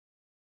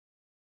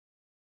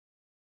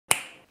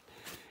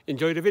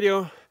enjoy the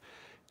video.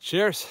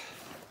 Cheers!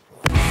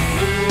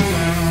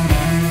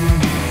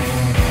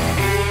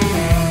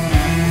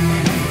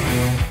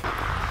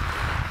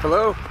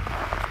 Hello!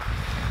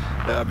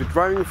 I've been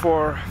driving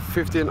for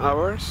 15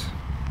 hours.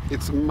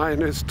 It's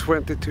minus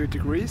 22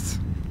 degrees.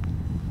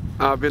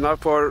 I've been out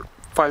for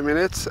 5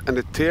 minutes and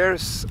the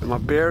tears and my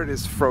beard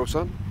is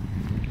frozen.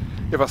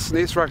 If I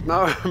sneeze right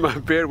now, my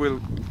beard will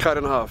cut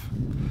in half.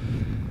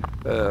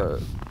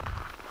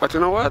 But you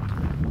know what?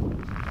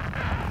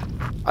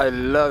 I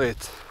love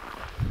it.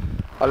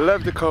 I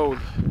love the cold.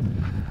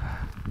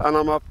 And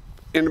I'm up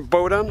in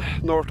Boden,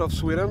 north of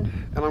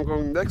Sweden, and I'm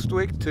going next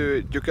week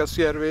to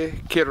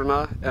Jukkasjärvi,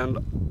 Kiruna and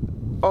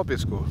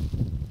Abisko.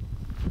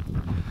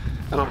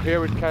 And I'm here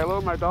with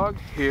Kylo, my dog.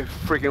 He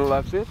freaking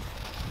loves it.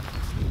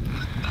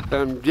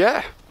 And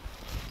yeah,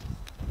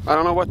 I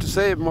don't know what to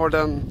say more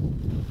than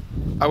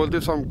I will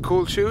do some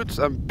cool shoots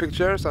and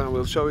pictures and I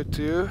will show it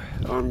to you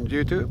on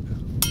YouTube.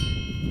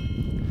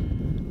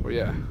 Oh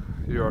yeah,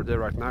 you are there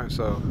right now,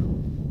 so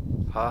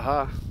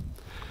haha.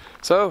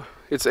 So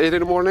it's 8 in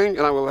the morning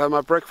and I will have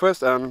my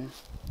breakfast and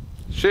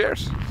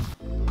cheers!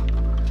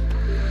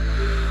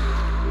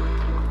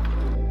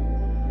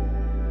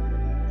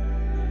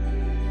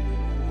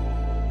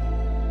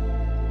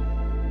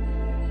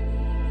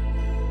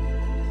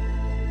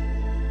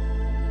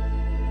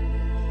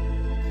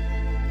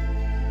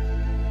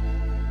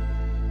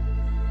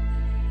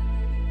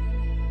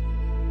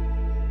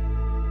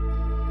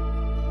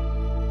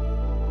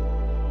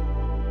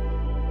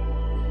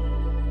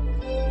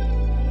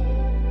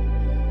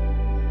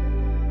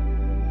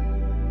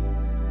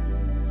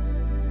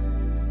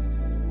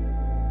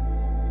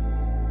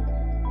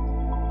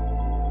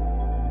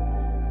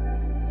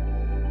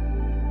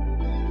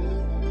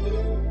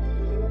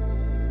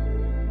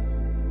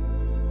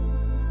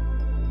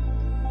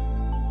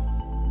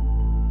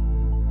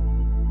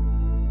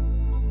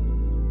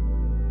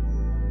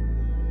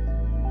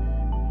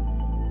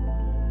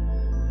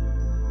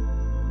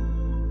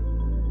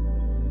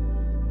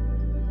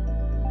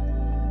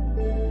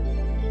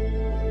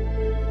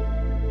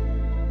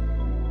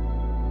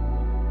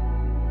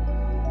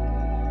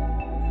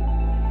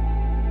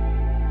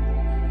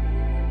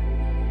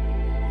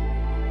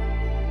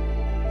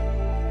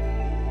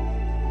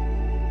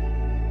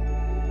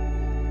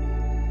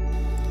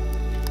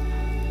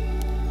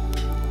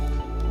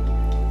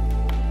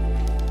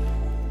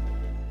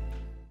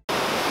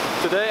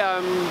 Today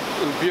I'm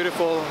in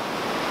beautiful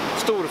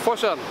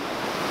Storforsen.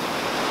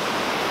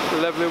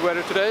 Lovely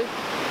weather today.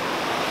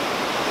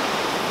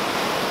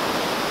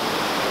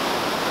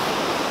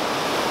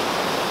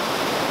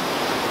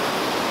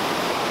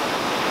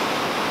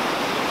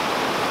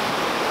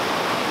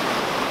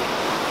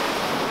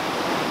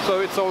 So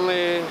it's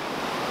only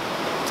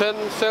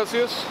 10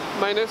 Celsius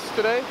minus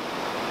today.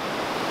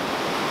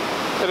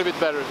 A little bit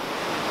better,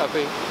 I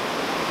think.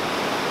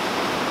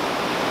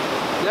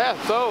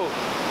 Yeah, so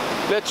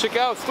let's check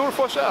out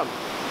Storforsen.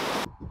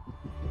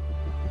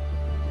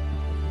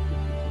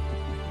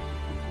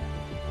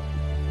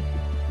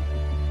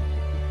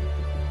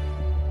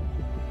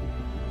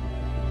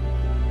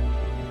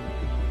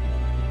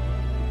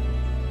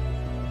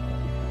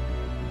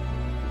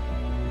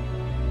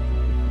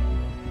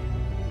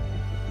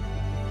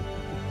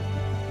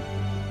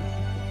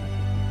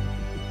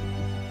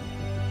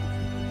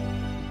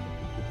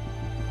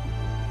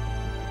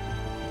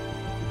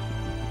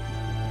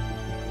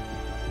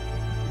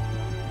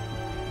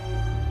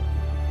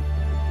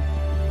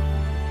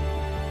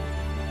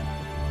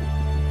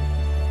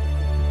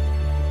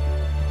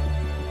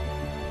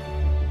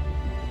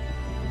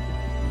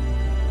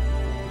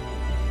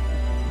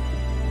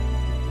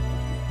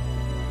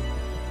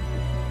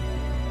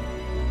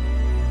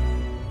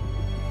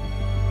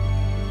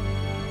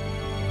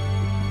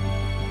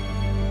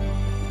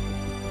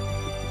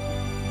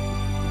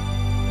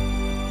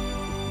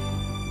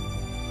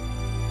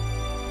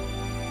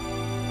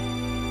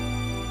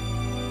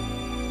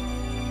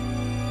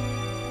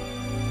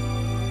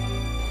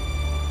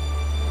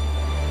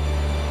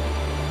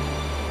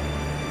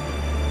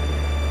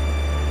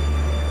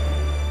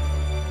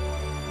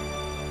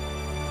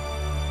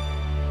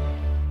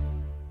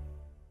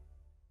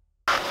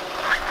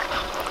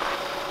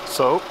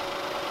 So,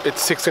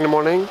 it's 6 in the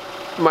morning,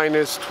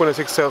 minus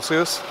 26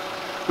 Celsius.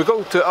 We're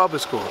going to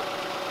Abisko.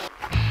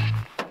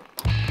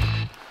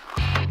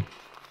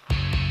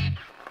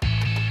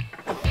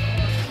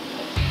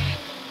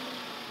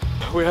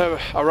 We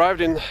have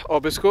arrived in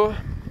Abisko.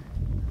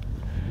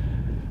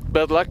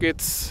 Bad luck,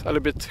 it's a little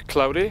bit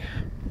cloudy,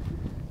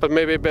 but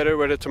maybe better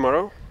weather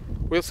tomorrow.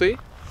 We'll see.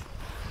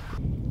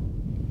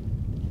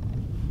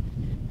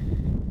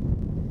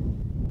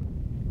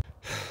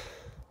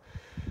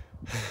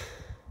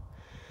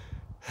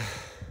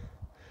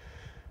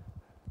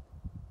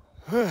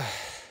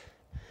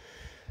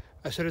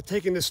 I should have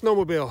taken the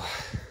snowmobile,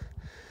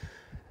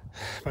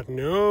 but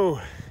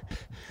no,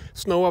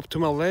 snow up to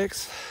my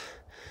legs,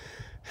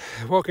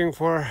 walking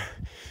for,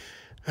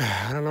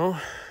 I don't know,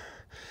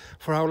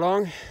 for how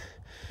long,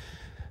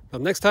 but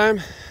next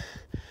time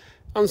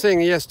I'm saying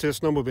yes to a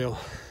snowmobile.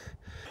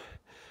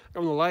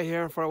 I'm gonna lie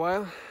here for a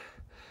while.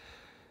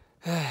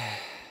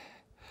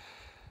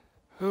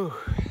 Ooh.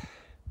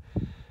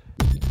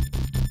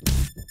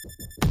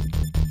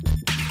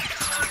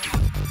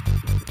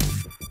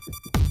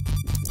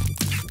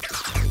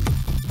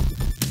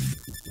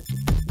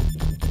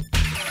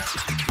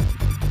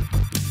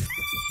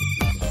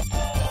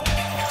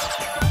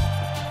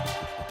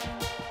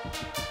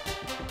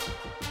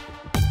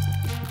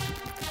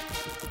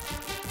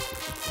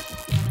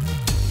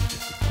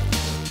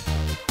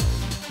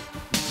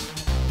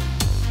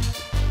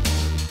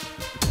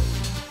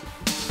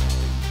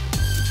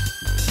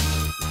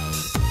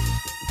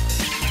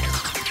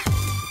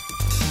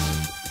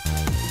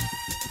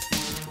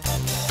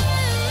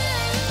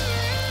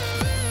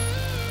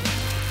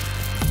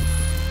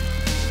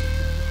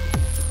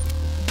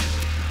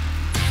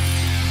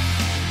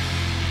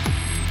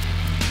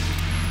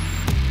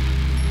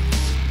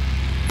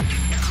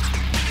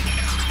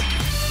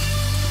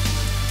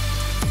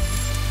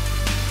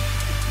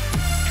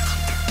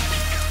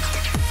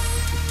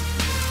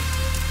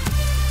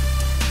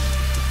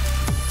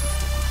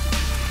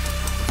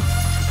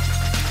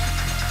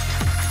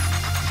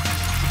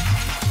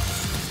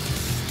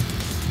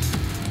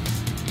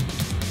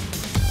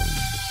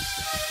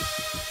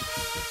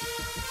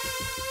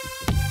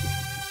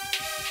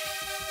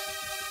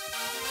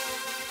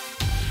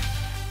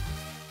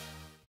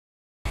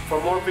 For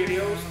more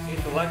videos,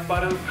 hit the like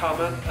button,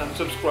 comment and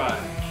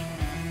subscribe.